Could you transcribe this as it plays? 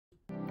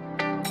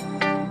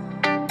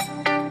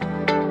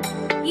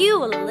You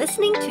are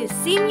listening to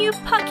CMU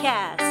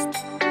Podcast.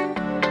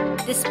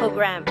 This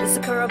program is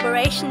a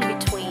collaboration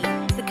between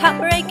the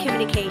Corporate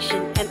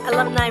Communication and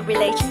Alumni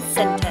Relations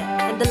Center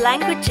and the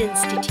Language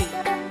Institute.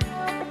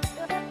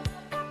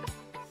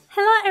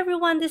 Hello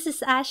everyone, this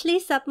is Ashley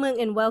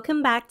Sapmung and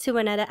welcome back to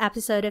another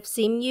episode of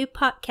CMU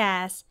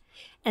Podcast.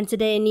 And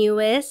today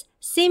news is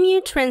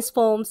CMU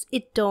transforms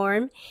its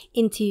dorm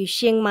into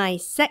Chiang Mai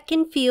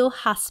Second Field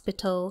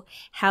Hospital,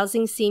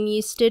 housing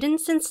CMU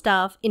students and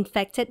staff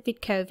infected with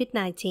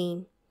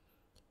COVID-19.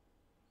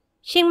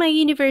 Chiang Mai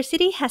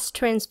University has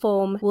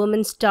transformed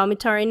Women's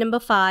Dormitory No.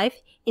 5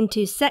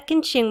 into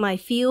Second Chiang Mai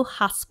Field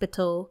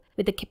Hospital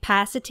with a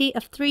capacity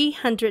of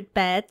 300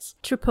 beds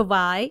to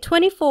provide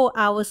 24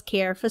 hours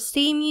care for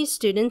CMU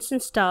students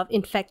and staff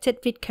infected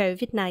with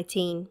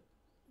COVID-19.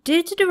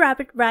 Due to the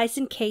rapid rise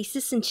in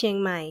cases in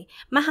Chiang Mai,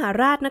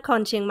 Maharaj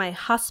Nakorn Chiang Mai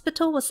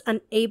Hospital was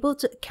unable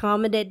to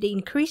accommodate the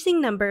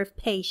increasing number of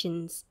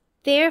patients.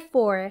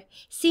 Therefore,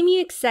 CMU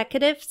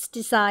executives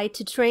decided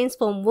to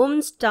transform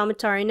Women's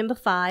Dormitory No.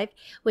 5,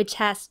 which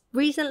has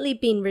recently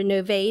been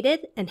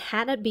renovated and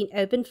had not been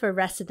open for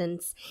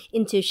residents,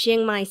 into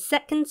Chiang Mai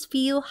Second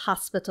Field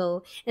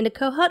Hospital and the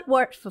cohort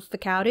ward for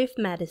Faculty of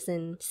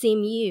Medicine,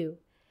 CMU.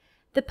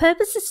 The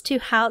purpose is to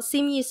house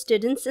CMU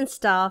students and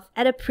staff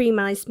at a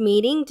premise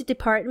meeting the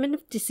Department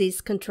of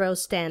Disease Control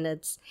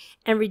standards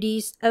and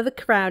reduce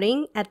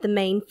overcrowding at the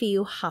main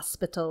field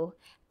hospital,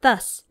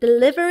 thus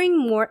delivering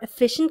more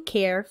efficient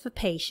care for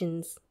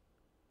patients.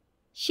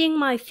 Chiang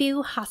Mai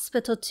Field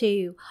Hospital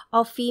 2,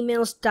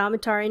 all-female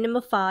dormitory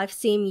No. 5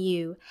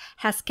 CMU,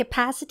 has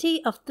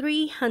capacity of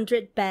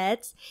 300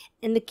 beds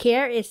and the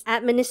care is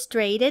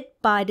administered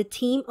by the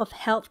team of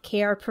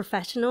healthcare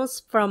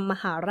professionals from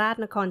Maharaj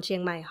Nakorn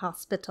Chiang Mai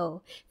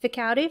Hospital,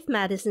 Faculty of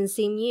Medicine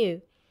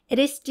CMU. It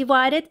is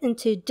divided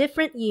into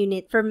different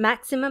units for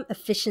maximum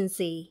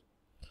efficiency.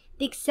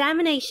 The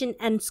examination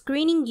and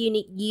screening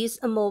unit use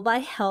a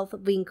mobile health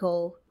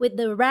vehicle with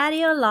the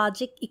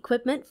radiologic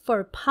equipment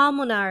for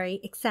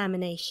pulmonary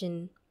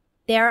examination.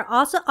 There are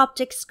also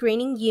object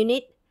screening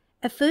unit,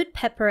 a food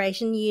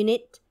preparation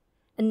unit,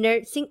 a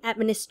nursing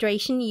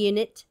administration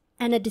unit,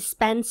 and a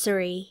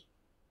dispensary.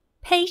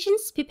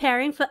 Patients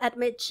preparing for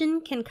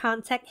admission can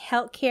contact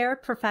healthcare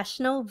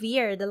professional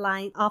via the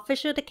line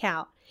official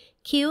account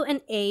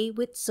Q&A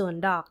with Suan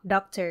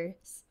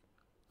doctors.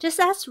 Just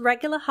as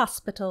regular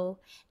hospital,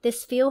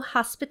 this field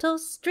hospital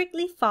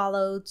strictly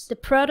follows the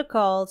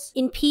protocols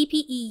in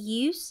PPE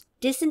use,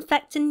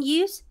 disinfectant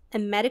use,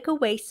 and medical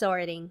waste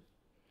sorting.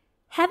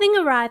 Having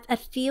arrived at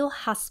field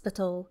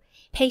hospital,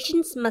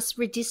 patients must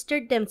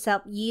register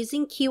themselves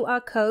using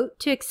QR code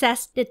to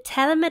access the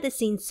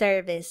telemedicine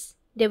service.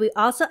 They will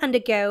also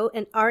undergo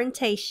an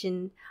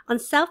orientation on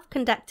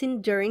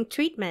self-conducting during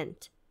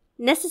treatment.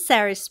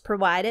 Necessaries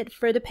provided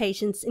for the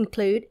patients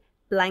include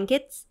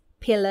blankets,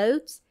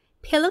 pillows,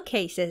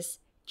 pillowcases,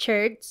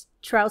 shirts,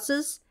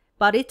 trousers,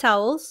 body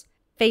towels,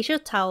 facial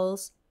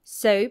towels,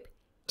 soap,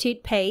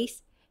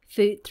 toothpaste,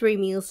 food 3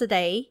 meals a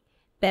day,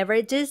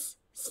 beverages,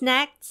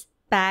 snacks,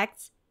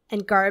 bags,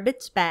 and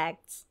garbage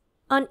bags.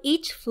 On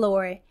each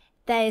floor,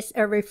 there is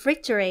a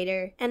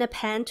refrigerator and a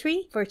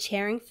pantry for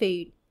sharing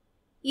food.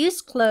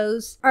 Used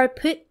clothes are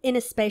put in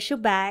a special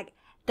bag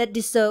that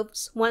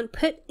dissolves when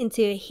put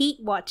into a heat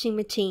washing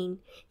machine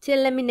to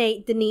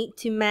eliminate the need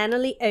to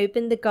manually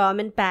open the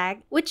garment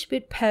bag, which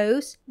would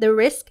pose the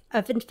risk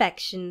of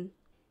infection.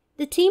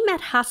 The team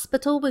at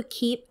hospital will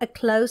keep a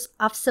close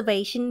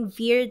observation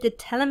via the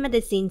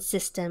telemedicine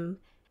system,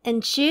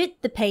 and should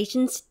the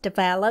patients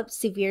develop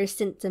severe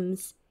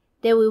symptoms,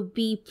 they will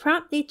be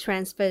promptly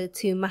transferred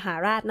to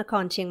Maharaj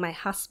Nakorn Chiang Mai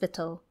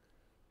Hospital.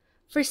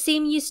 For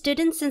CMU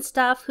students and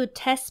staff who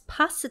test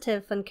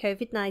positive on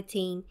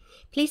COVID-19,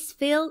 please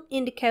fill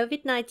in the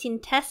COVID-19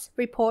 test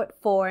report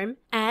form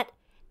at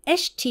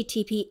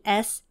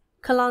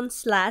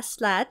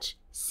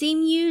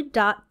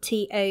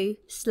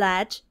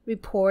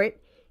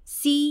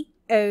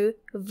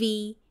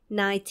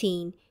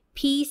https://cmu.to/report-COVID-19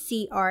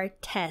 PCR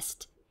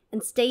test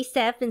and stay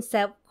safe in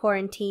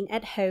self-quarantine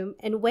at home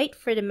and wait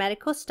for the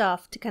medical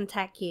staff to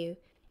contact you.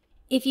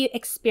 If you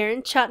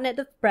experience shortness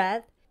of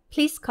breath,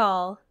 please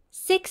call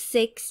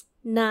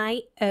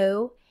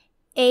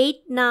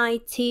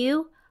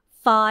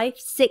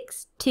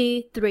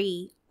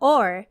 6690-892-5623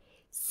 or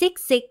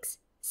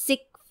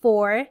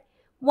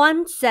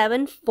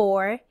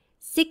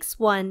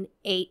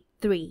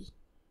 6664-174-6183.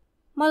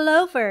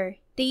 Moreover,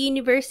 the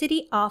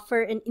university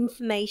offers an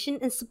information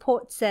and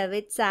support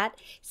service at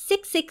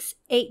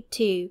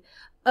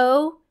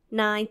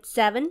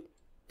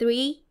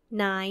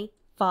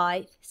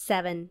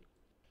 6682-097-3957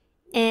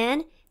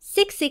 and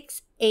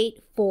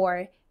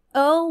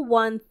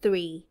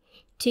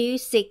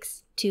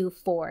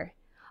 6684-013-2624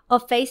 or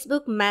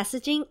Facebook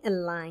messaging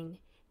and line,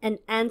 and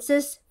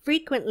answers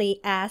frequently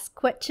asked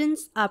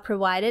questions are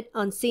provided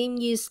on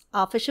CMU's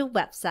official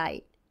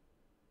website.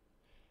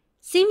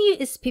 CMU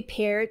is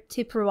prepared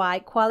to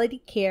provide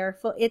quality care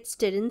for its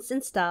students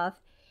and staff.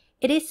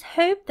 It is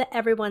hoped that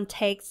everyone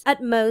takes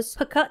utmost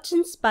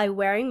precautions by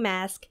wearing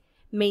masks,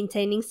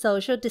 maintaining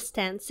social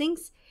distancing,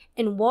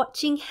 and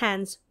washing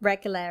hands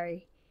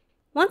regularly.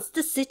 Once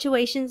the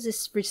situation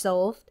is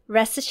resolved,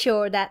 rest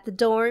assured that the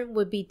dorm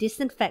will be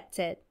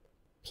disinfected.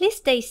 Please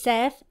stay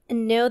safe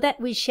and know that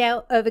we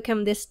shall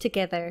overcome this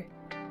together.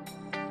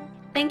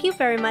 Thank you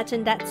very much,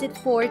 and that's it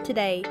for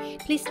today.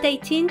 Please stay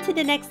tuned to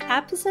the next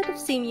episode of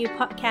CMU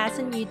Podcast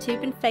on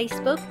YouTube and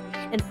Facebook,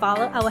 and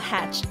follow our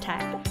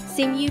hashtag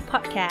CMU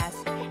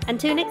Podcast.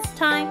 Until next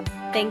time,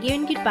 thank you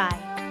and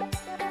goodbye.